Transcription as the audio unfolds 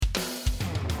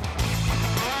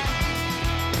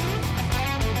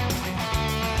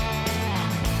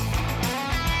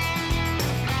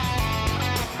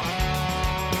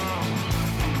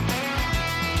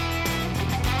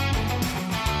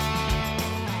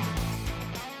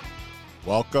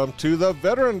Welcome to the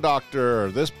Veteran Doctor.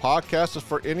 This podcast is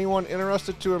for anyone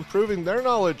interested to improving their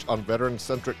knowledge on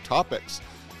veteran-centric topics.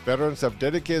 Veterans have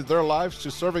dedicated their lives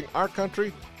to serving our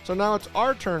country, so now it's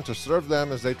our turn to serve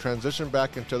them as they transition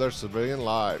back into their civilian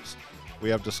lives.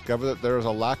 We have discovered that there is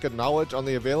a lack of knowledge on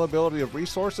the availability of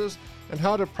resources and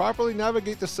how to properly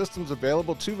navigate the systems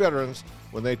available to veterans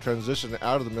when they transition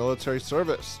out of the military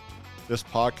service. This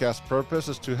podcast's purpose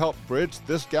is to help bridge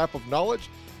this gap of knowledge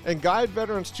and guide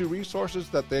veterans to resources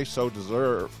that they so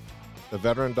deserve. The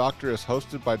Veteran Doctor is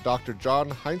hosted by Dr. John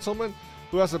Heinzelman,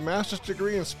 who has a master's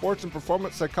degree in sports and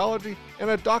performance psychology and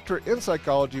a doctorate in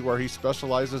psychology where he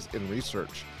specializes in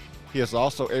research. He is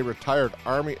also a retired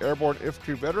Army Airborne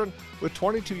Infantry veteran with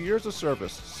 22 years of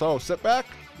service. So sit back,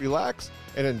 relax,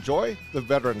 and enjoy the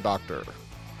Veteran Doctor.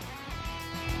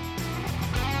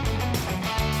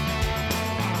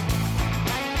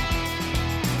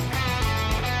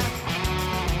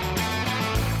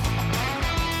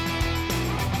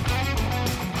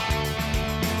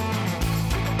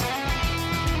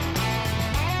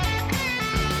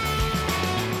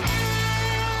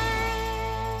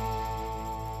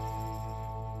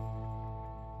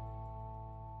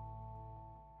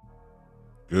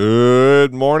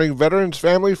 Good morning, veterans,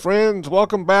 family, friends.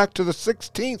 Welcome back to the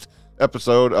 16th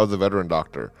episode of the Veteran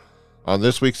Doctor. On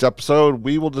this week's episode,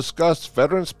 we will discuss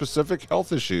veteran-specific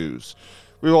health issues.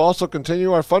 We will also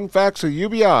continue our fun facts of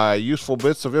UBI, useful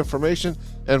bits of information,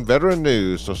 and veteran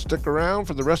news, so stick around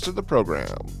for the rest of the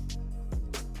program.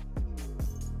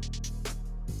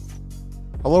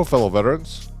 Hello, fellow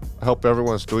veterans. I hope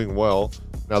everyone's doing well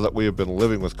now that we have been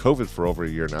living with COVID for over a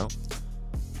year now.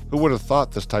 Who would have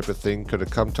thought this type of thing could have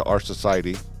come to our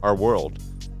society, our world,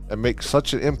 and make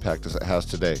such an impact as it has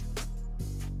today?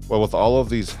 Well, with all of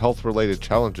these health-related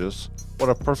challenges, what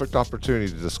a perfect opportunity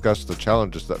to discuss the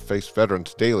challenges that face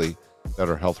veterans daily that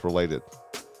are health-related.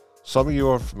 Some of you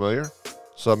are familiar,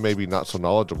 some maybe not so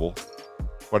knowledgeable,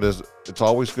 but it's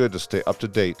always good to stay up to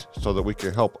date so that we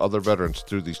can help other veterans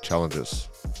through these challenges.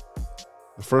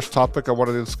 The first topic I want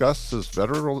to discuss is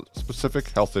veteran-specific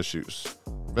health issues,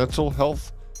 mental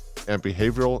health, and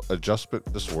behavioral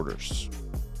adjustment disorders.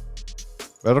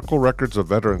 Medical records of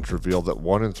veterans reveal that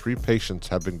 1 in 3 patients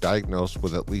have been diagnosed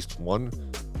with at least one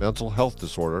mental health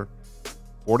disorder.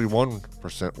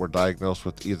 41% were diagnosed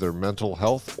with either mental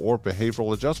health or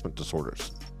behavioral adjustment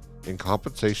disorders. In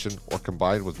compensation or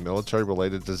combined with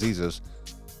military-related diseases,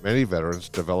 many veterans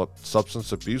develop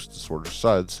substance abuse disorder,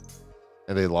 SUDS,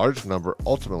 and a large number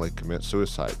ultimately commit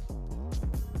suicide.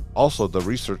 Also, the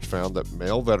research found that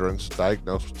male veterans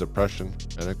diagnosed with depression,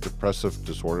 manic depressive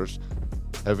disorders,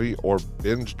 heavy or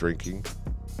binge drinking,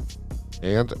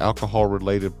 and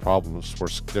alcohol-related problems were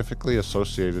significantly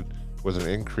associated with an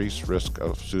increased risk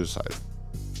of suicide.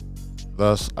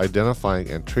 Thus, identifying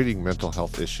and treating mental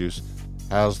health issues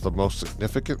has the most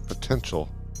significant potential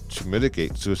to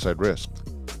mitigate suicide risk.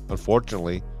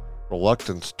 Unfortunately,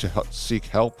 reluctance to seek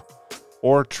help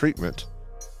or treatment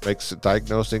makes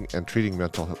diagnosing and treating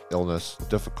mental illness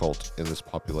difficult in this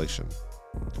population.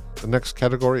 The next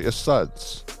category is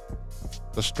SUDS.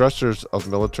 The stressors of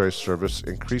military service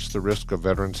increase the risk of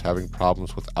veterans having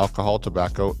problems with alcohol,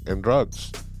 tobacco, and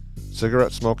drugs.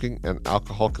 Cigarette smoking and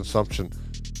alcohol consumption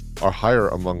are higher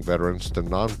among veterans than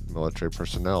non-military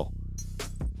personnel.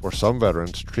 For some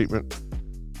veterans, treatment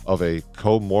of a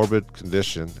comorbid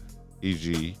condition,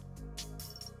 e.g.,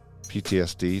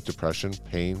 PTSD, depression,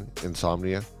 pain,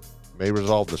 insomnia, may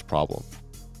resolve this problem.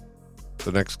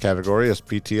 The next category is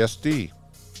PTSD,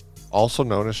 also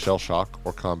known as shell shock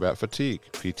or combat fatigue.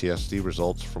 PTSD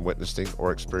results from witnessing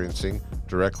or experiencing,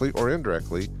 directly or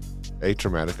indirectly, a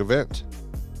traumatic event.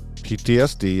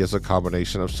 PTSD is a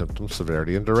combination of symptom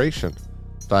severity and duration.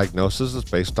 Diagnosis is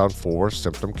based on 4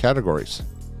 symptom categories: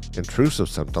 intrusive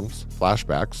symptoms,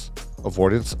 flashbacks,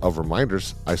 avoidance of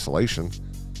reminders, isolation,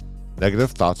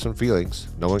 negative thoughts and feelings,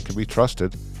 no one can be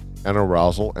trusted, and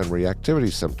arousal and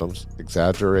reactivity symptoms,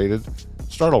 exaggerated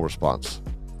startle response.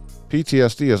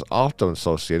 PTSD is often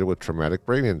associated with traumatic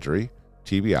brain injury,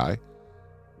 TBI,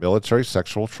 military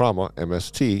sexual trauma,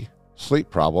 MST, sleep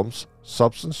problems,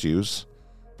 substance use,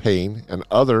 pain, and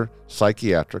other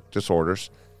psychiatric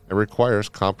disorders, and requires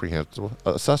comprehensive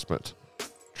assessment.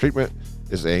 Treatment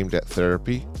is aimed at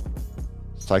therapy,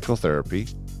 psychotherapy,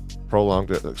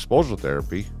 prolonged exposure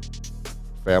therapy,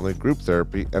 family group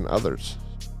therapy, and others,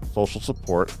 social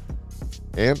support,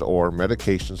 and or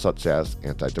medications such as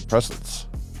antidepressants.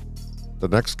 The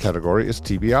next category is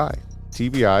TBI.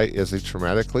 TBI is a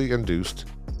traumatically induced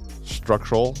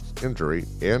structural injury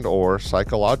and or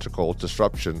psychological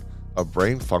disruption of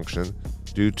brain function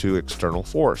due to external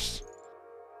force.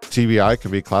 TBI can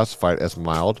be classified as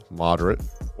mild, moderate,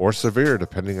 or severe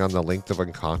depending on the length of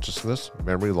unconsciousness,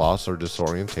 memory loss or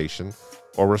disorientation,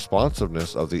 or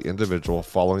responsiveness of the individual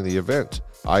following the event,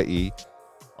 i.e.,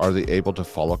 are they able to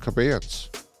follow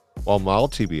commands? While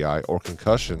mild TBI or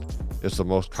concussion is the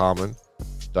most common,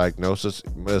 diagnosis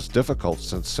is difficult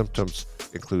since symptoms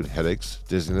include headaches,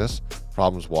 dizziness,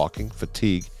 problems walking,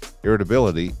 fatigue,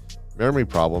 irritability, memory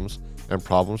problems, and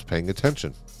problems paying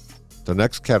attention. The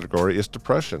next category is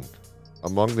depression.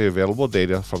 Among the available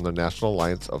data from the National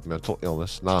Alliance of Mental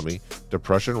Illness, NAMI,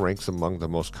 depression ranks among the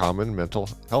most common mental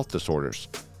health disorders.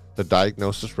 The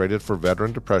diagnosis rated for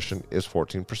veteran depression is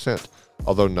 14%,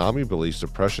 although NAMI believes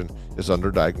depression is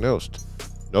underdiagnosed.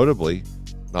 Notably,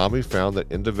 NAMI found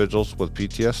that individuals with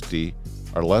PTSD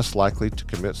are less likely to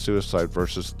commit suicide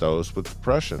versus those with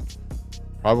depression,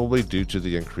 probably due to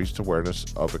the increased awareness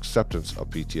of acceptance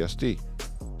of PTSD.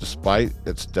 Despite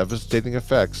its devastating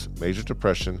effects, major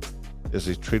depression is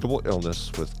a treatable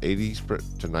illness with 80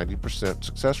 to 90%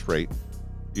 success rate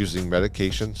using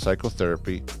medication,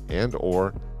 psychotherapy,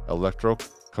 and/or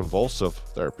electroconvulsive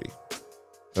therapy.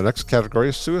 The next category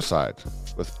is suicide.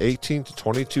 With 18 to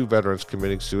 22 veterans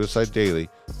committing suicide daily,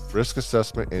 risk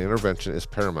assessment and intervention is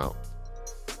paramount.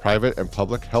 Private and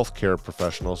public healthcare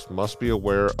professionals must be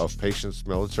aware of patients'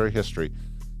 military history,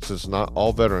 since not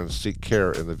all veterans seek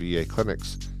care in the VA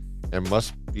clinics, and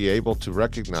must be able to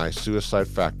recognize suicide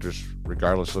factors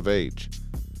regardless of age.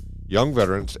 Young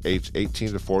veterans aged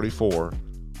 18 to 44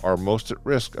 are most at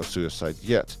risk of suicide,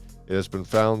 yet it has been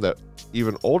found that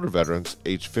even older veterans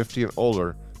aged 50 and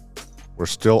older were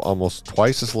still almost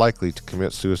twice as likely to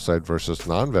commit suicide versus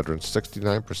non-veterans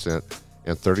 69%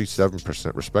 and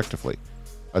 37% respectively.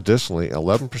 Additionally,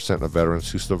 11% of veterans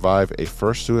who survive a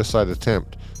first suicide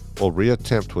attempt will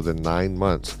reattempt within 9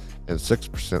 months, and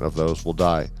 6% of those will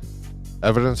die.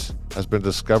 Evidence has been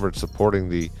discovered supporting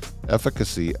the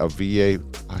efficacy of VA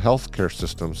healthcare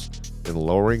systems in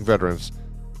lowering veterans'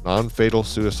 non-fatal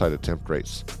suicide attempt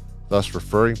rates. Thus,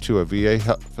 referring to a VA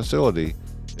facility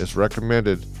is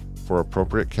recommended for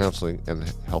appropriate counseling and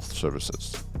health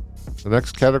services. The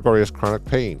next category is chronic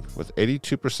pain. With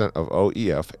 82% of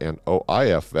OEF and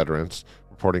OIF veterans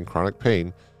reporting chronic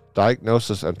pain,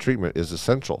 diagnosis and treatment is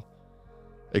essential.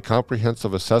 A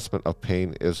comprehensive assessment of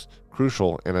pain is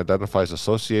crucial and identifies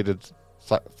associated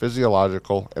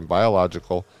physiological and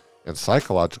biological and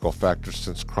psychological factors,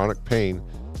 since chronic pain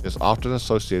is often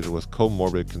associated with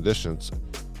comorbid conditions,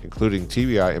 including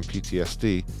TBI and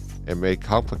PTSD, and may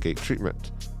complicate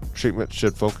treatment. Treatment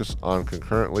should focus on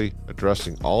concurrently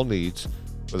addressing all needs,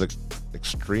 with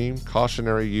extreme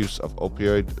cautionary use of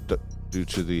opioid due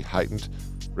to the heightened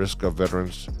risk of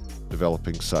veterans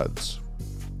developing SUDS.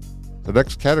 The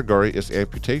next category is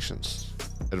amputations.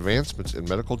 Advancements in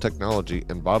medical technology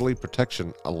and bodily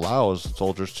protection allows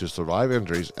soldiers to survive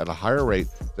injuries at a higher rate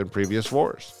than previous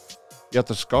wars. Yet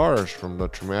the scars from the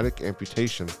traumatic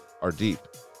amputation are deep,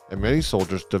 and many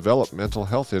soldiers develop mental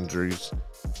health injuries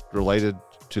related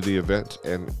to the event,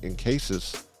 and in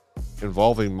cases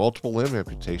involving multiple limb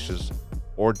amputations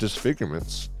or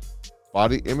disfigurements,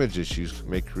 body image issues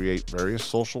may create various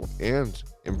social and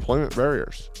employment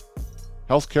barriers.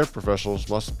 Healthcare professionals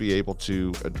must be able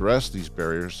to address these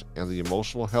barriers and the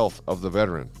emotional health of the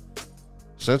veteran.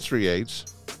 Sensory aids,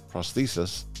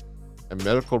 prosthesis, and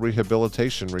medical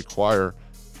rehabilitation require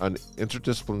an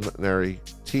interdisciplinary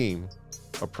team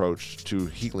approach to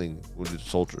healing wounded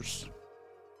soldiers.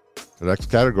 The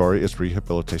next category is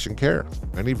rehabilitation care.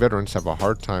 Many veterans have a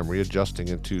hard time readjusting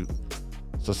into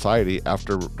society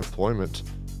after deployment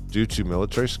due to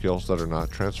military skills that are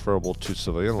not transferable to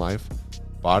civilian life,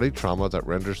 body trauma that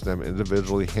renders them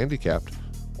individually handicapped,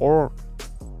 or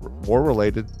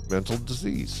war-related mental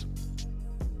disease.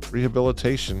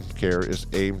 Rehabilitation care is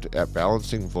aimed at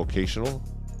balancing vocational,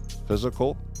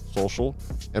 physical, social,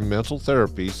 and mental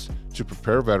therapies to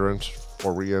prepare veterans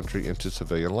for re-entry into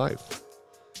civilian life.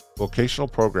 Vocational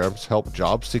programs help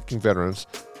job-seeking veterans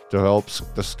develop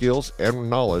the skills and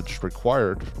knowledge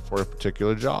required for a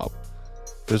particular job.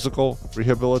 Physical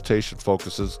rehabilitation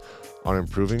focuses on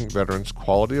improving veterans'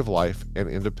 quality of life and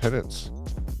independence.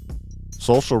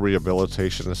 Social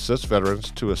rehabilitation assists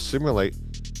veterans to assimilate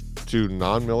to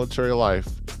non-military life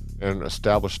and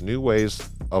establish new ways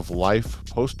of life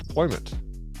post-deployment.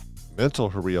 Mental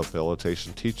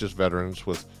rehabilitation teaches veterans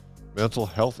with mental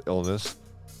health illness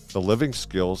the living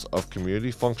skills of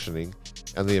community functioning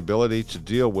and the ability to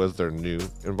deal with their new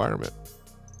environment.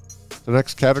 The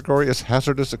next category is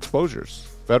hazardous exposures.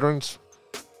 Veterans'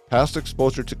 past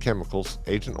exposure to chemicals,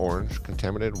 Agent Orange,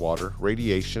 contaminated water,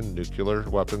 radiation, nuclear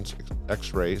weapons,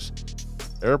 X-rays,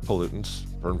 air pollutants,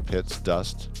 burn pits,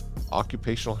 dust,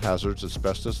 occupational hazards,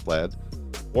 asbestos, lead,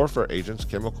 warfare agents,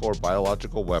 chemical or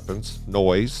biological weapons,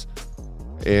 noise,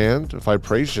 and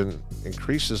vibration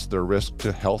increases their risk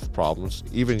to health problems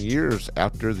even years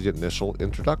after the initial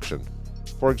introduction.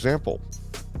 For example,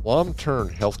 long-term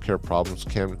healthcare problems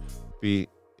can be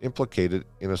implicated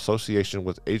in association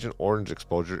with Agent Orange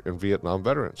exposure in Vietnam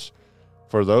veterans.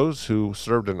 For those who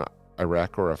served in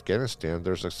Iraq or Afghanistan,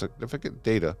 there's a significant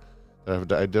data that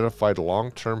have identified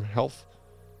long-term health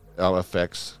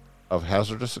effects of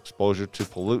hazardous exposure to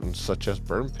pollutants such as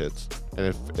burn pits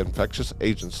and infectious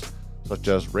agents such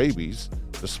as rabies,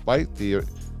 despite the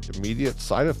immediate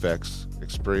side effects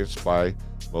experienced by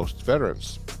most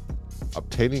veterans.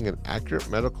 Obtaining an accurate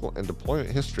medical and deployment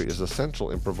history is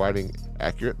essential in providing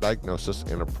accurate diagnosis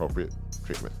and appropriate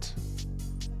treatment.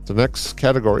 The next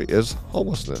category is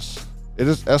homelessness. It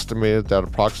is estimated that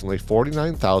approximately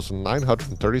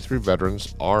 49,933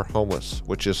 veterans are homeless,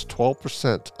 which is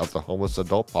 12% of the homeless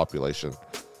adult population.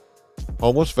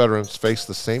 Homeless veterans face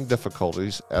the same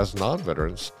difficulties as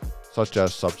non-veterans, such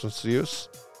as substance use,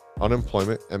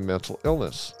 unemployment, and mental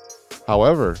illness.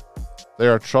 However, they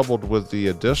are troubled with the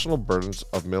additional burdens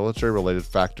of military-related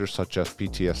factors such as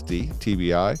PTSD,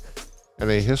 TBI, and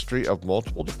a history of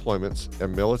multiple deployments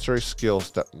and military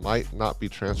skills that might not be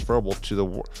transferable to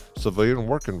the civilian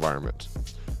work environment.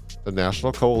 The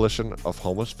National Coalition of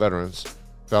Homeless Veterans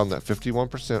found that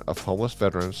 51% of homeless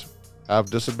veterans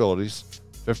have disabilities,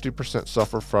 50%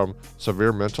 suffer from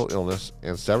severe mental illness,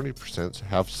 and 70%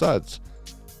 have SUDS.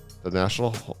 The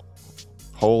National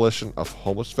Coalition of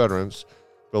Homeless Veterans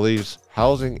believes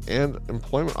housing and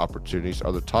employment opportunities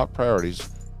are the top priorities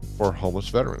for homeless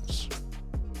veterans.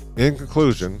 In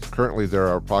conclusion, currently there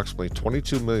are approximately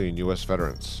 22 million U.S.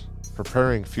 veterans.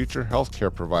 Preparing future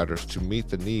healthcare providers to meet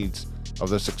the needs of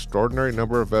this extraordinary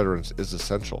number of veterans is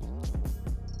essential.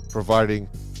 Providing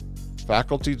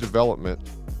faculty development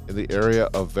in the area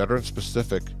of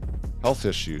veteran-specific health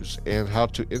issues and how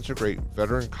to integrate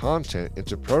veteran content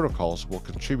into protocols will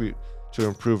contribute to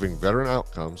improving veteran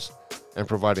outcomes and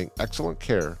providing excellent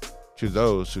care to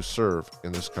those who serve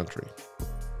in this country.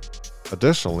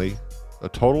 Additionally, the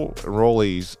total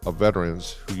enrollees of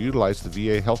veterans who utilize the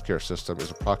VA healthcare system is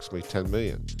approximately 10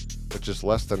 million, which is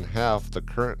less than half the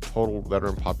current total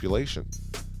veteran population.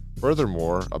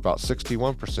 Furthermore, about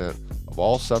 61% of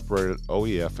all separated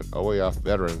OEF and OAF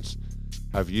veterans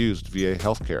have used VA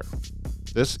healthcare.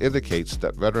 This indicates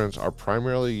that veterans are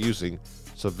primarily using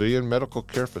civilian medical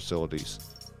care facilities,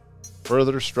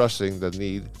 further stressing the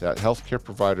need that healthcare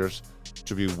providers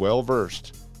to be well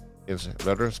versed in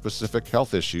veteran-specific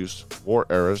health issues, war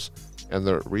eras, and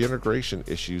the reintegration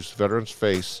issues veterans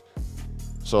face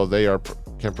so they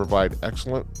can provide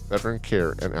excellent veteran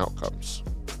care and outcomes.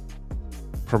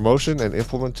 Promotion and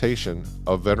implementation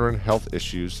of veteran health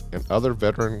issues and other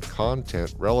veteran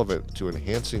content relevant to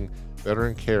enhancing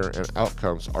veteran care and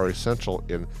outcomes are essential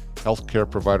in healthcare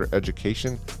provider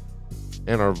education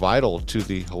and are vital to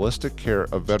the holistic care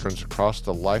of veterans across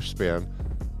the lifespan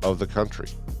of the country.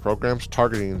 Programs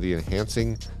targeting the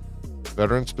enhancing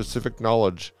veteran-specific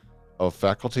knowledge of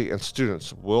faculty and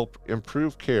students will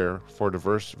improve care for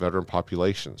diverse veteran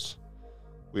populations.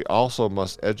 We also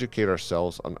must educate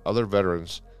ourselves on other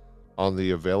veterans on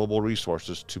the available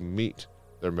resources to meet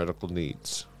their medical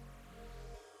needs.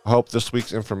 I hope this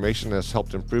week's information has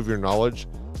helped improve your knowledge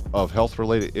of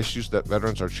health-related issues that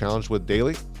veterans are challenged with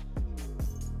daily.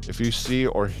 If you see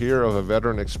or hear of a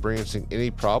veteran experiencing any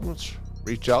problems,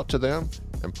 reach out to them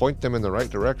and point them in the right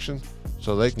direction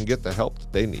so they can get the help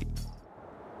that they need.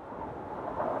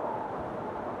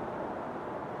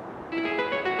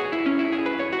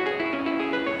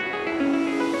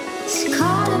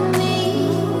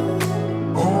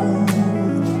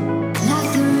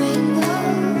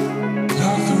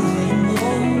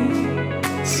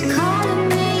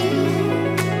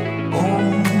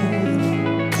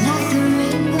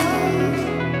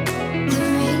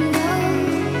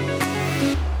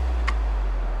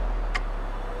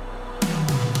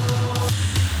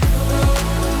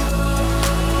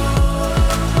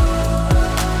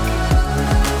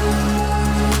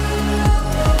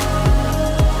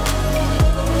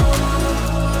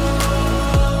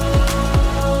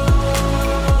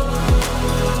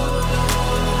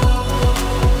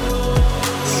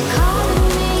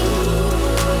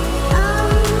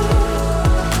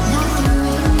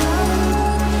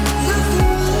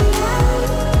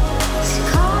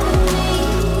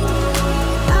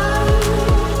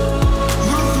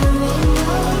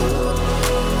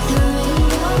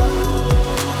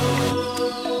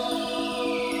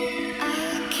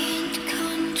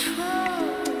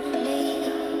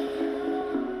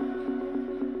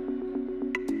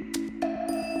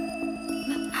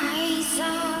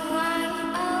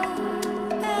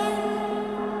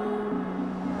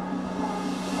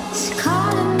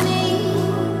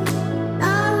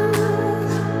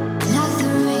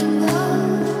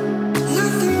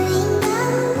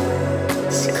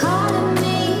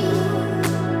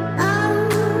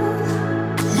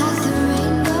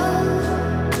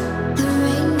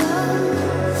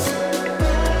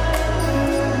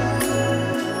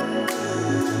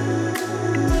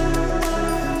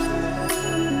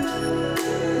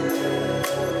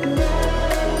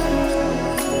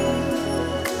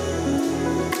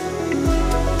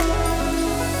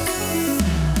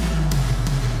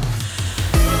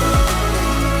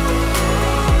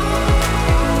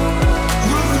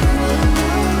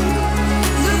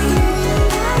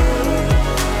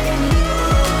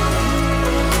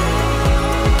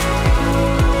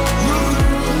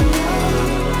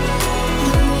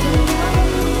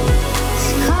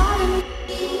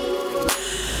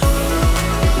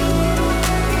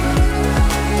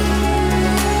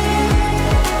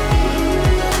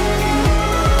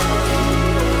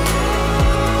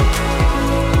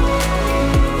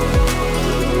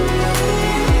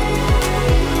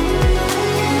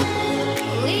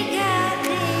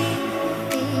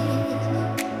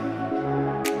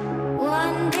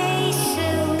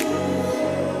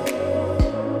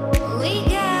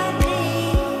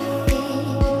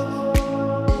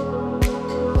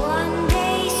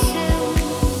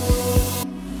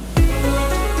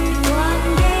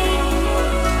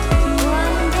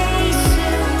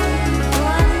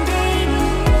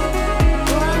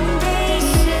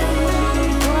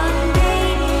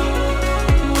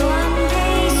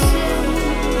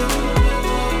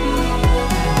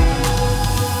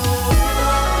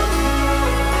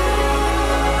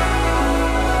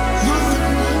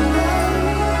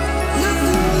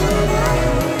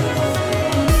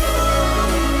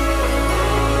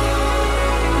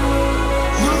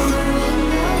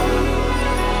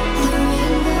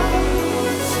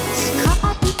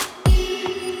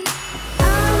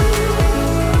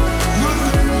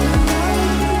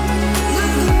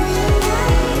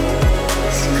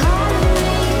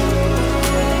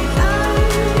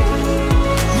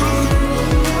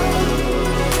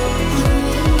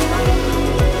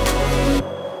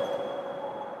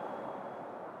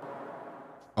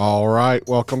 right,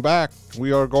 welcome back.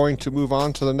 We are going to move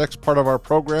on to the next part of our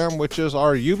program, which is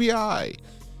our UBI.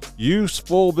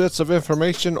 Useful bits of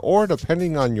information, or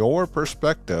depending on your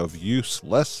perspective,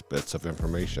 useless bits of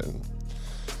information.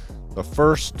 The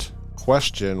first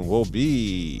question will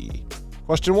be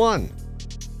question 1.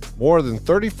 More than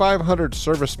 3,500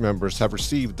 service members have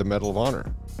received the Medal of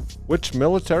Honor. Which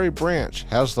military branch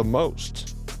has the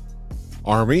most?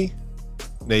 Army,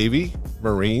 Navy,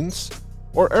 Marines,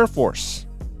 or Air Force?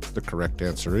 The correct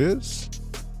answer is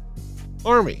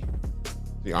Army.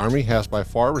 The Army has by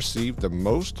far received the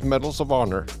most medals of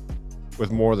honor,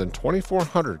 with more than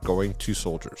 2,400 going to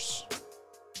soldiers.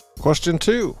 Question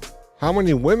 2. How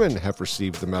many women have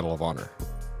received the Medal of Honor?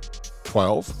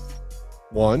 12,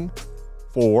 1,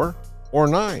 4, or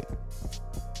 9?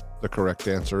 The correct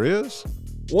answer is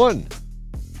 1.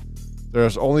 There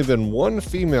has only been one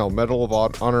female Medal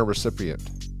of Honor recipient.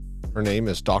 Her name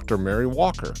is Dr. Mary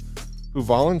Walker, who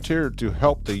volunteered to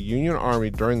help the Union Army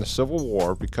during the Civil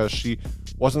War because she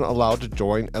wasn't allowed to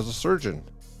join as a surgeon.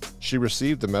 She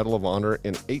received the Medal of Honor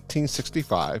in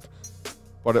 1865,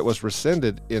 but it was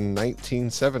rescinded in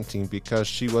 1917 because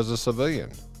she was a civilian.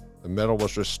 The medal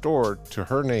was restored to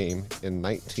her name in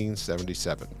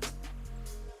 1977.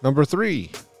 Number 3.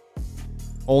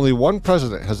 Only one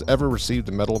president has ever received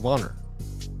the Medal of Honor.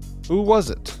 Who was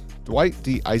it? Dwight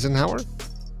D. Eisenhower,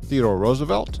 Theodore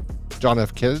Roosevelt, John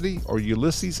F. Kennedy, or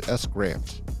Ulysses S.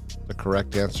 Grant? The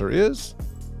correct answer is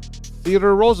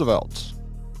Theodore Roosevelt.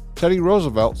 Teddy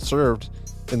Roosevelt served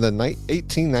in the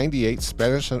 1898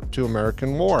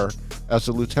 Spanish-to-American War as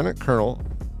a lieutenant colonel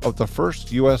of the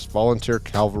 1st U.S. Volunteer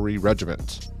Cavalry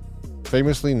Regiment,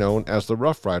 famously known as the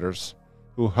Rough Riders,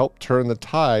 who helped turn the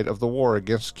tide of the war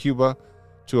against Cuba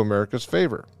to America's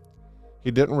favor.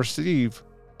 He didn't receive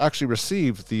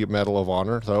the Medal of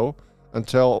Honor, though,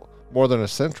 until more than a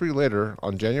century later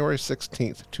on January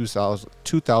 16,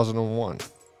 2001.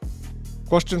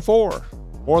 Question 4.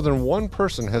 More than one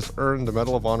person has earned the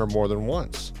Medal of Honor more than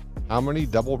once. How many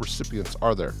double recipients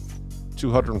are there?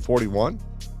 241,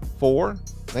 4,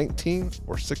 19,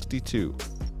 or 62?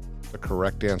 The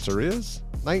correct answer is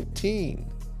 19.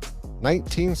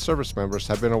 19 service members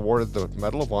have been awarded the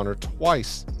Medal of Honor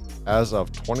twice as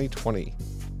of 2020,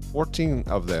 14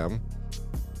 of them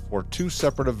for 2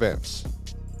 separate events.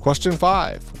 Question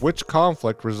 5. Which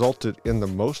conflict resulted in the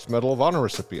most Medal of Honor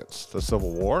recipients? The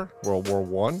Civil War, World War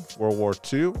I, World War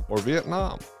II, or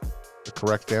Vietnam? The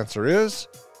correct answer is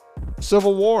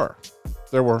Civil War.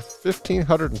 There were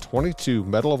 1,522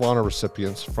 Medal of Honor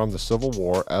recipients from the Civil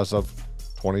War as of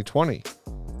 2020.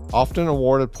 Often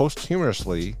awarded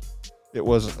posthumously, it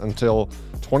was until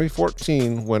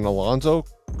 2014 when Alonzo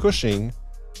Cushing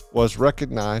was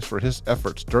recognized for his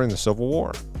efforts during the Civil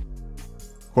War.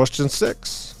 Question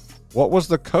 6. What was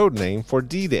the code name for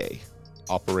D-Day?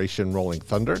 Operation Rolling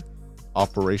Thunder,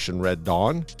 Operation Red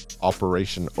Dawn,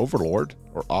 Operation Overlord,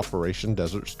 or Operation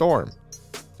Desert Storm?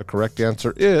 The correct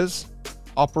answer is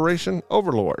Operation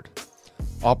Overlord.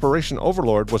 Operation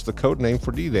Overlord was the code name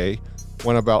for D-Day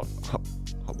when about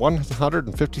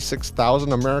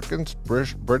 156,000 Americans,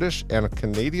 British, and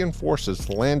Canadian forces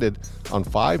landed on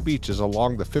 5 beaches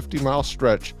along the 50-mile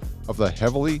stretch of the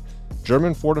heavily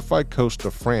German-fortified coast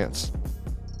of France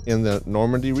in the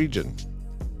Normandy region.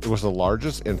 It was the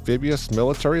largest amphibious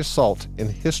military assault in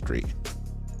history.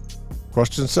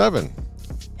 Question 7.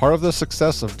 Part of the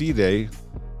success of D-Day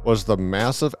was the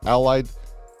massive Allied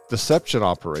deception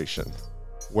operation.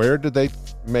 Where did they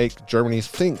make Germany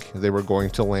think they were going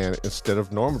to land instead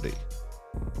of Normandy?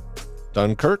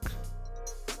 Dunkirk,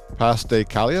 Pas de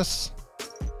Calais,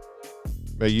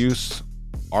 Meuse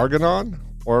Argonne,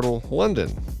 or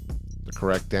London? The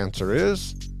correct answer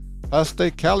is Pas de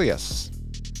Calais.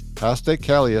 Pas de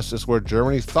Calais is where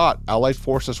Germany thought Allied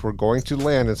forces were going to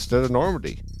land instead of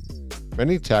Normandy.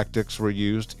 Many tactics were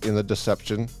used in the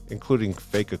deception, including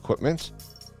fake equipment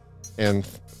and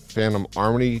Phantom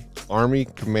Army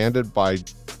commanded by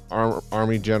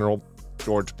Army General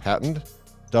George Patton,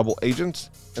 double agents,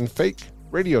 and fake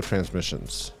radio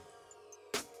transmissions.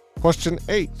 Question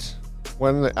 8.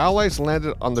 When the Allies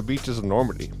landed on the beaches of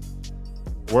Normandy,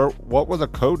 what were the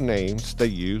code names they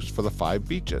used for the 5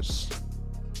 beaches?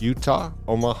 Utah,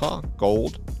 Omaha,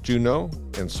 Gold, Juno,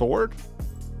 and Sword?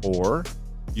 Or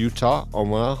Utah,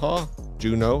 Omaha,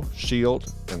 Juno,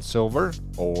 Shield, and Silver?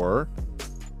 Or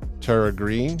Tara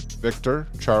Green, Victor,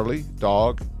 Charlie,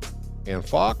 Dog, and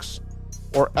Fox?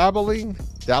 Or Abilene,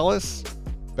 Dallas,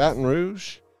 Baton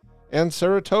Rouge, and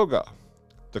Saratoga?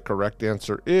 The correct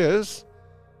answer is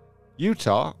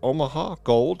Utah, Omaha,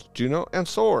 Gold, Juno, and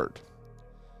Sword.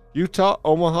 Utah,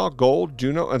 Omaha, Gold,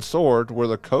 Juno, and Sword were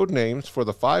the code names for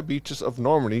the 5 beaches of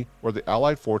Normandy where the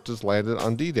Allied forces landed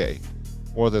on D-Day.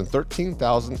 More than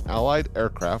 13,000 Allied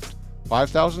aircraft,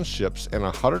 5,000 ships, and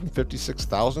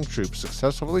 156,000 troops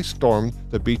successfully stormed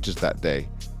the beaches that day.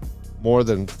 More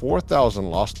than 4,000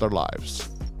 lost their lives.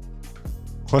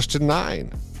 Question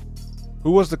 9.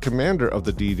 Who was the commander of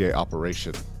the D-Day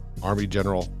operation? Army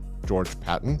General George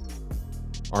Patton,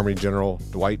 Army General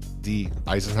Dwight D.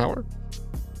 Eisenhower,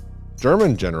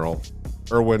 German General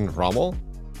Erwin Rommel,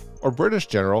 or British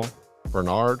General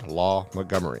Bernard Law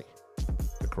Montgomery?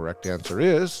 The correct answer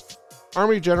is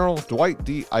Army General Dwight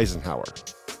D. Eisenhower.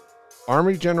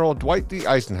 Army General Dwight D.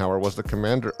 Eisenhower was the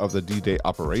commander of the D-Day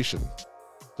operation.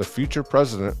 The future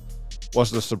president was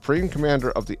the supreme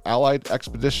commander of the Allied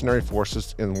Expeditionary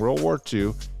Forces in World War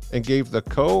II and gave the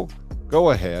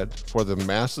go-ahead for the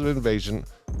massive invasion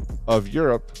of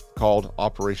Europe called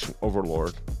Operation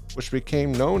Overlord, which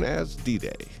became known as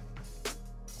D-Day.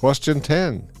 Question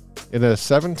 10. In a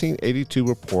 1782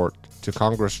 report to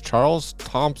Congress, Charles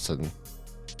Thomson,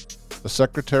 the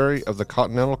Secretary of the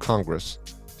Continental Congress,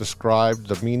 described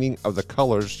the meaning of the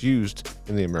colors used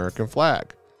in the American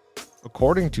flag.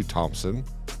 According to Thomson,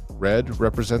 red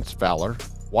represents valor,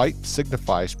 white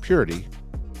signifies purity.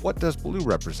 What does blue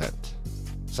represent?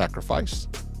 Sacrifice,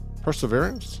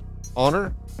 perseverance,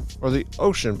 honor, or the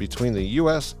ocean between the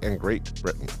U.S. and Great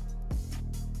Britain?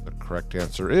 The correct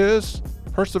answer is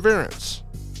perseverance.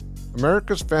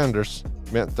 America's founders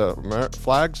meant the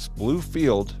flag's blue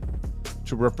field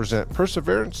to represent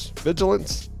perseverance,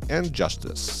 vigilance, and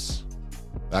justice.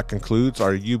 That concludes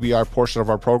our UBI portion of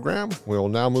our program. We will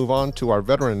now move on to our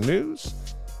veteran news.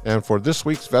 And for this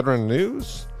week's veteran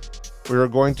news, we are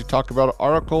going to talk about an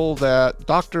article that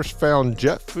doctors found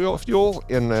jet fuel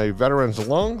in a veteran's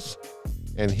lungs,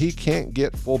 and he can't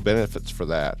get full benefits for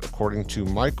that, according to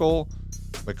Michael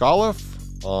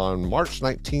McAuliffe on March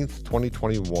 19th,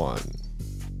 2021.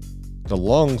 The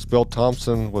lungs Bill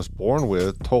Thompson was born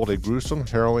with told a gruesome,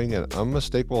 harrowing, and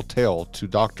unmistakable tale to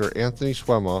Dr. Anthony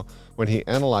Schwema when he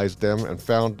analyzed them and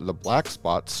found the black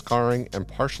spots, scarring, and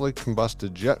partially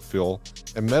combusted jet fuel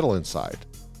and metal inside.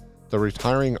 The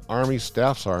retiring Army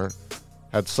Staff Sergeant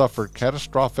had suffered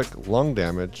catastrophic lung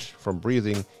damage from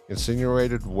breathing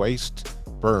incinerated waste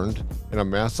burned in a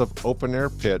massive open-air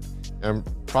pit and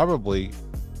probably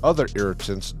other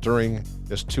irritants during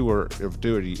his tour of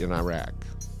duty in Iraq.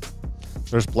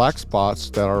 There's black spots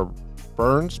that are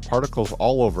burns, particles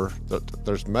all over.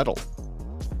 There's metal.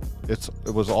 It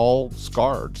was all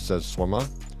scarred, says Schwema,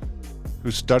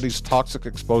 who studies toxic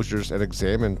exposures and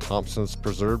examined Thompson's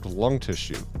preserved lung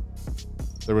tissue.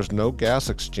 There was no gas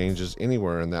exchanges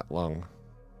anywhere in that lung.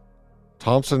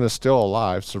 Thompson is still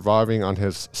alive, surviving on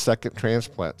his second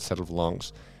transplant set of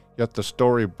lungs, yet the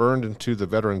story burned into the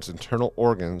veteran's internal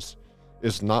organs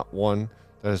is not one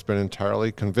that has been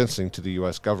entirely convincing to the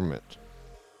U.S. government.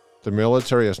 The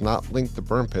military has not linked the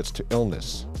burn pits to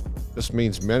illness. This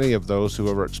means many of those who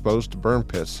are exposed to burn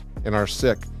pits and are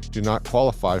sick do not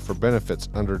qualify for benefits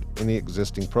under any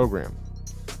existing program.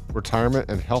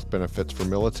 Retirement and health benefits for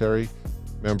military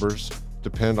members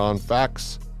depend on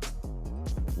facts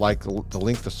like the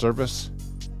length of service,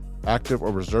 active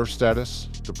or reserve status,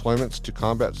 deployments to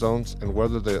combat zones, and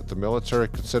whether the military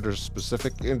considers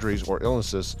specific injuries or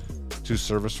illnesses to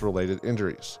service-related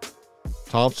injuries.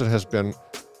 Thompson has been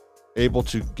able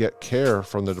to get care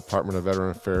from the Department of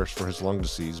Veteran Affairs for his lung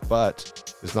disease,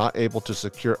 but is not able to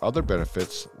secure other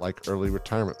benefits like early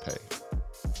retirement pay.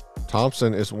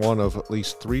 Thompson is one of at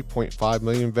least 3.5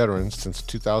 million veterans since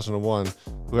 2001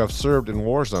 who have served in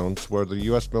war zones where the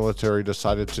U.S. military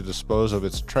decided to dispose of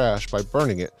its trash by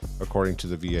burning it, according to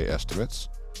the VA estimates.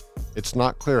 It's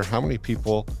not clear how many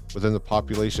people within the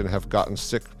population have gotten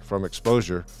sick from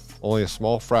exposure. Only a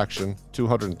small fraction,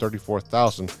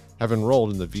 234,000, have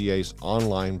enrolled in the VA's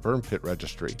online burn pit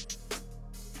registry.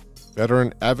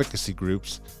 Veteran advocacy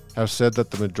groups have said that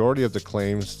the majority of the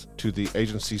claims to the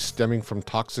agency stemming from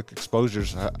toxic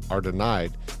exposures are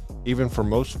denied, even for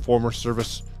most former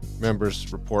service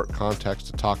members report contacts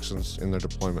to toxins in their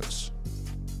deployments.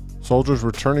 Soldiers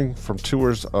returning from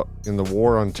tours in the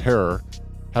War on Terror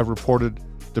have reported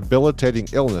debilitating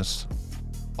illness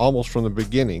almost from the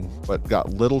beginning, but got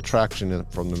little traction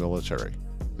from the military.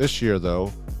 This year,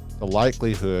 though, the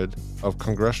likelihood of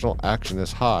congressional action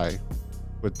is high,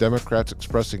 with Democrats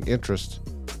expressing interest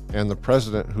and the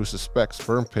president who suspects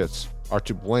burn pits are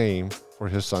to blame for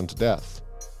his son's death.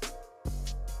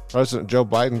 President Joe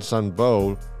Biden's son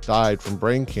Beau died from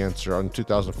brain cancer in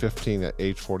 2015 at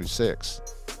age 46.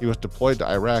 He was deployed to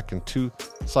Iraq, and 2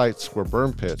 sites were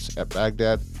burn pits at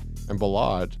Baghdad and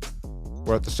Balad,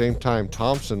 where at the same time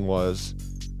Thompson was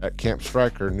at Camp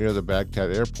Stryker near the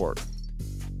Baghdad airport.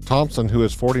 Thompson, who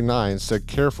is 49, said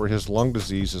care for his lung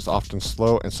disease is often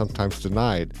slow and sometimes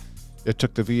denied. It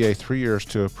took the VA 3 years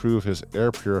to approve his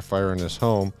air purifier in his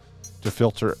home to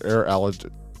filter air out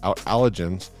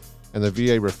allergens, and the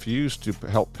VA refused to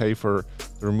help pay for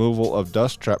the removal of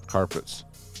dust-trap carpets.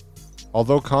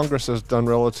 Although Congress has done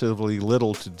relatively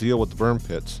little to deal with the burn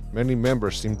pits, many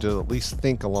members seem to at least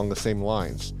think along the same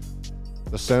lines.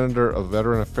 The Senator of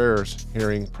Veteran Affairs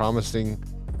hearing promising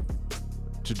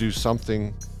to do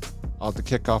something at the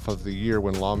kickoff of the year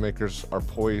when lawmakers are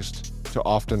poised to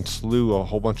often slew a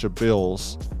whole bunch of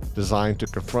bills designed to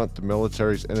confront the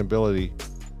military's inability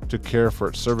to care for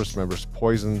its service members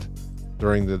poisoned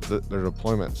during their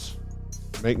deployments.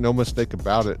 Make no mistake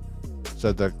about it,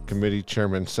 said the committee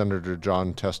chairman, Senator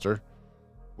John Tester.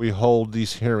 We hold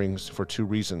these hearings for two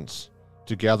reasons: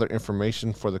 to gather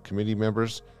information for the committee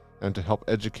members and to help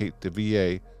educate the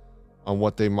VA on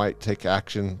what they might take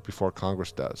action before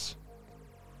Congress does.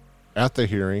 At the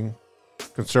hearing,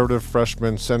 conservative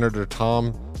freshman Senator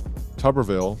Tom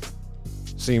Tuberville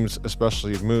seems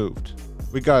especially moved.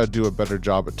 We gotta do a better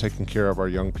job at taking care of our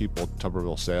young people,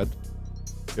 Tuberville said.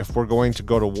 If we're going to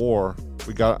go to war,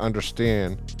 we gotta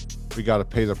understand we gotta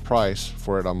pay the price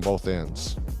for it on both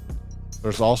ends.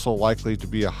 There's also likely to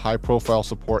be a high-profile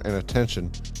support and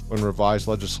attention when revised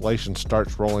legislation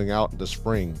starts rolling out in the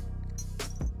spring.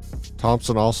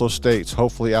 Thompson also states,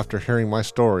 hopefully after hearing my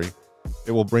story,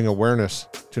 it will bring awareness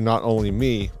to not only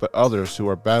me, but others who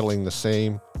are battling the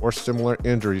same or similar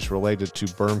injuries related to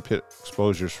burn pit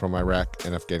exposures from Iraq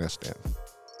and Afghanistan.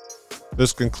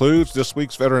 This concludes this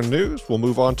week's Veteran News. We'll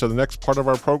move on to the next part of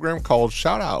our program called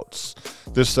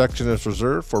Shoutouts. This section is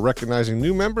reserved for recognizing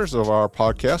new members of our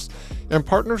podcast and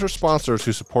partners or sponsors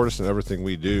who support us in everything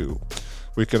we do.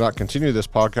 We cannot continue this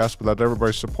podcast without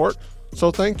everybody's support,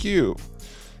 so thank you.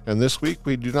 And this week,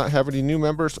 we do not have any new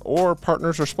members or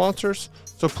partners or sponsors,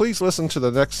 so please listen to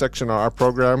the next section of our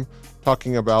program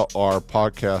talking about our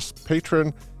podcast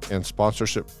patron and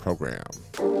sponsorship program.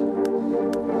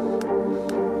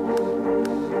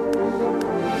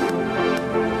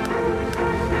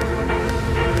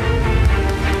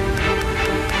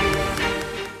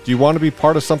 Do you want to be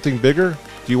part of something bigger?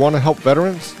 Do you want to help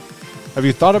veterans? Have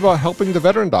you thought about helping the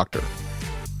Veteran Doctor?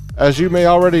 As you may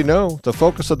already know, the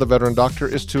focus of the Veteran Doctor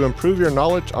is to improve your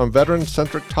knowledge on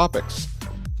veteran-centric topics.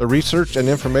 The research and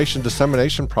information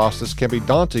dissemination process can be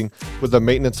daunting with the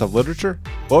maintenance of literature,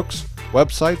 books,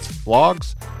 websites,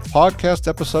 blogs, podcast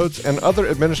episodes, and other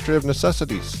administrative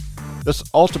necessities. This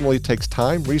ultimately takes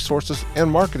time, resources, and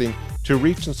marketing to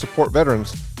reach and support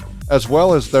veterans, as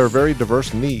well as their very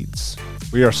diverse needs.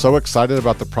 We are so excited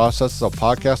about the process of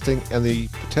podcasting and the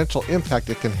potential impact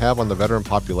it can have on the veteran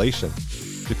population.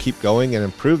 To keep going and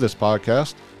improve this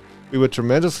podcast, we would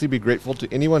tremendously be grateful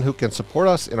to anyone who can support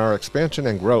us in our expansion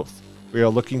and growth. We are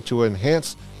looking to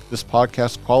enhance this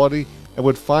podcast quality and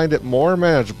would find it more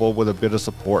manageable with a bit of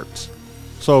support.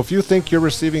 So if you think you're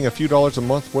receiving a few dollars a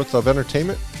month worth of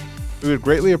entertainment, we would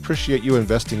greatly appreciate you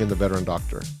investing in the Veteran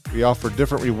Doctor. We offer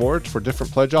different rewards for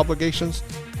different pledge obligations,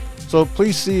 so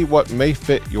please see what may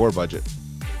fit your budget.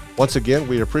 Once again,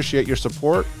 we appreciate your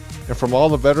support. And from all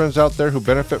the veterans out there who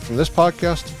benefit from this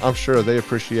podcast, I'm sure they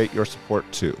appreciate your support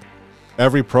too.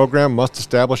 Every program must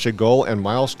establish a goal and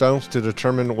milestones to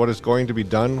determine what is going to be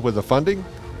done with the funding.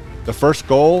 The first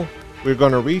goal we're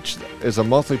going to reach is a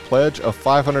monthly pledge of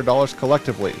 $500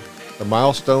 collectively. The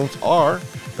milestones are,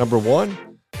 number 1,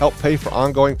 help pay for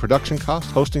ongoing production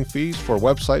costs, hosting fees for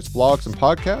websites, blogs, and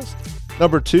podcasts.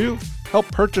 Number 2,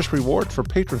 help purchase rewards for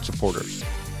patron supporters.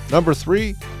 Number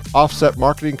 3, offset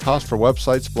marketing costs for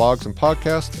websites, blogs, and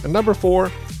podcasts. And number 4,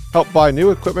 help buy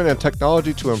new equipment and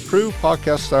technology to improve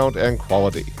podcast sound and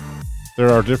quality. There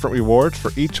are different rewards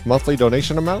for each monthly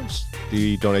donation amounts.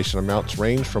 The donation amounts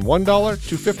range from $1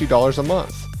 to $50 a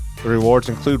month. The rewards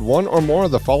include one or more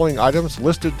of the following items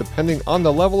listed depending on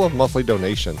the level of monthly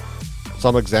donation.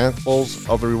 Some examples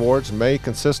of the rewards may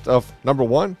consist of, number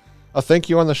 1, a thank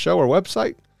you on the show or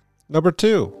website. Number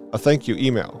 2, a thank you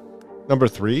email. Number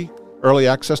 3, early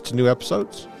access to new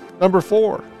episodes. Number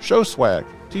 4, show swag,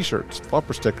 t-shirts,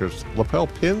 bumper stickers, lapel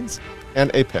pins,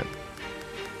 and a pen.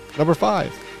 Number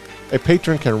 5, a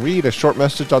patron can read a short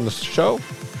message on the show.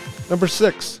 Number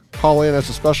 6, call in as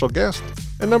a special guest.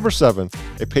 And number 7,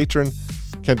 a patron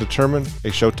can determine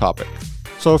a show topic.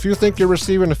 So if you think you're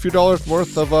receiving a few dollars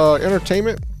worth of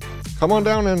entertainment, come on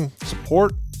down and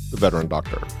support the Veteran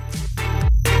Doctor.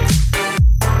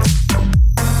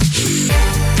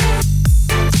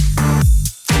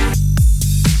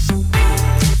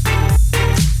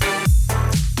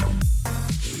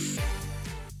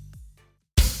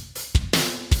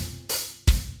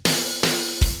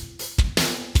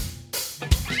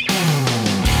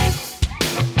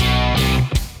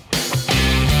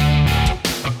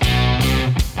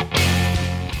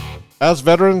 As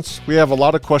veterans, we have a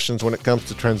lot of questions when it comes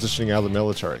to transitioning out of the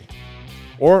military.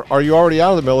 Or are you already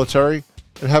out of the military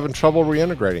and having trouble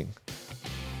reintegrating?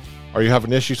 Are you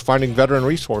having issues finding veteran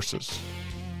resources?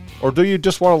 Or do you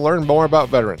just want to learn more about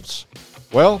veterans?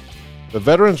 Well, the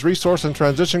Veterans Resource and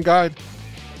Transition Guide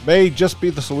may just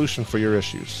be the solution for your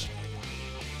issues.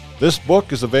 This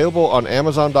book is available on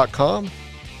Amazon.com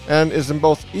and is in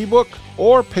both ebook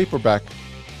or paperback.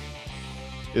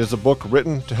 It is a book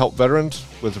written to help veterans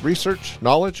with research,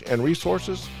 knowledge, and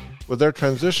resources with their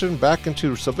transition back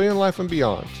into civilian life and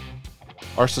beyond.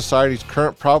 Our society's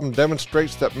current problem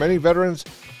demonstrates that many veterans,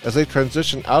 as they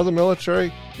transition out of the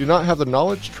military, do not have the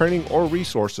knowledge, training, or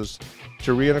resources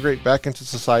to reintegrate back into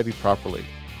society properly.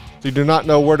 They do not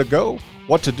know where to go,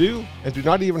 what to do, and do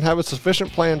not even have a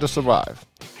sufficient plan to survive.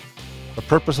 The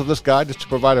purpose of this guide is to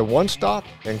provide a one-stop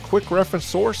and quick reference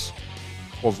source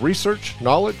of research,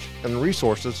 knowledge, and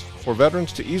resources for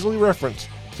veterans to easily reference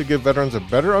to give veterans a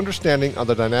better understanding of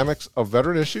the dynamics of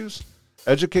veteran issues,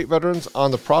 educate veterans on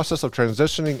the process of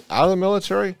transitioning out of the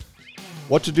military,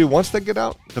 what to do once they get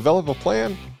out, develop a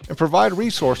plan, and provide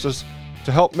resources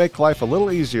to help make life a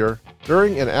little easier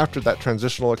during and after that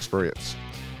transitional experience.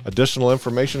 Additional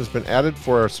information has been added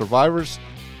for our survivors'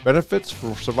 benefits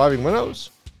for surviving widows,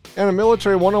 and a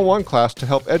Military 101 class to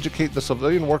help educate the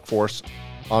civilian workforce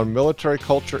on military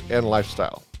culture and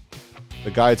lifestyle.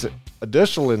 The guide's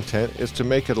additional intent is to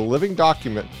make it a living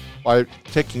document by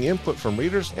taking input from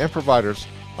readers and providers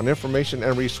on information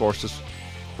and resources,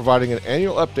 providing an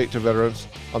annual update to veterans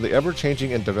on the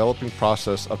ever-changing and developing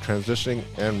process of transitioning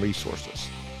and resources.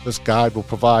 This guide will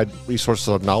provide resources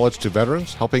of knowledge to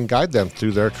veterans, helping guide them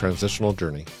through their transitional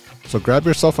journey. So grab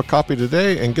yourself a copy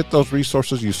today and get those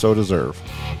resources you so deserve.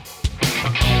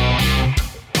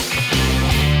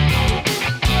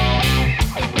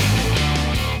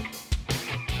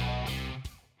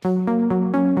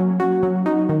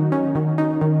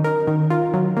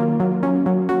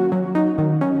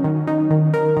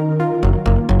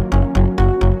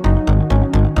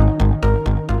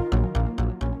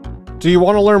 Do you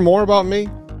want to learn more about me?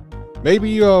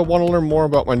 Maybe you want to learn more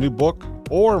about my new book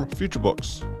or future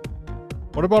books.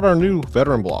 What about our new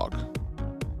veteran blog? Do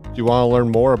you want to learn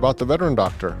more about the Veteran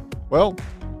Doctor? Well,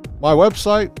 my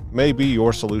website may be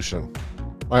your solution.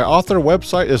 My author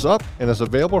website is up and is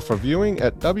available for viewing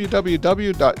at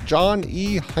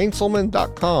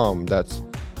www.johneheinzelman.com. That's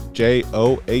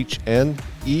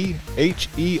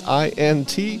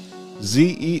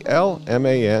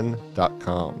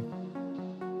JOHNEHEINTZELMAN.com.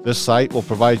 This site will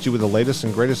provide you with the latest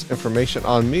and greatest information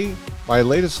on me, my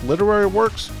latest literary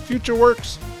works, future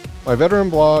works, my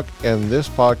veteran blog, and this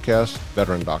podcast,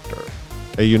 Veteran Doctor.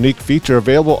 A unique feature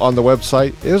available on the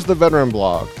website is the Veteran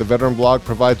Blog. The Veteran Blog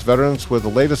provides veterans with the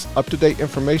latest up-to-date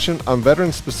information on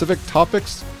veteran-specific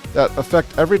topics that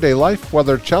affect everyday life,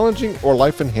 whether challenging or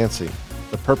life-enhancing.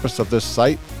 The purpose of this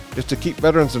site is to keep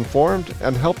veterans informed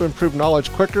and help improve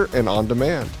knowledge quicker and on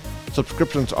demand.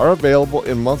 Subscriptions are available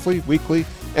in monthly, weekly,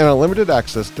 and unlimited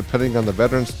access depending on the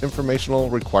veteran's informational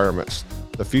requirements.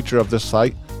 The future of this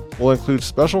site will include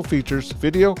special features,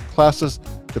 video, classes,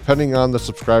 depending on the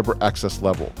subscriber access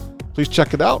level. Please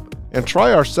check it out and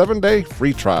try our 7-day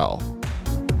free trial.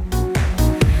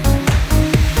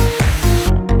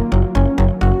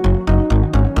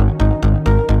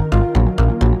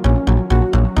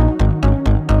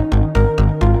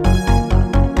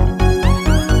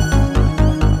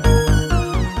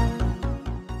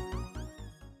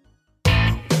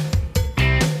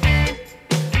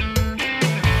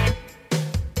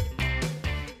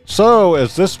 So,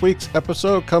 as this week's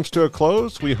episode comes to a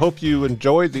close, we hope you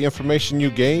enjoyed the information you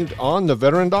gained on the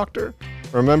Veteran Doctor.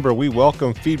 Remember, we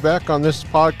welcome feedback on this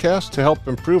podcast to help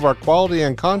improve our quality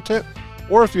and content,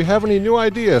 or if you have any new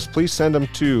ideas, please send them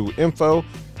to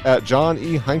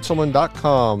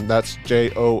info@johneheinzelman.com. That's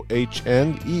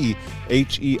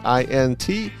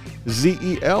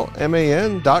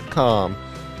JOHNEHEINTZELMAN.com.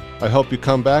 I hope you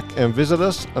come back and visit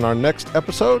us on our next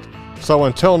episode. So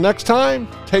until next time,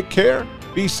 take care,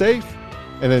 be safe,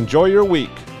 and enjoy your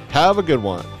week. Have a good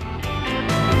one.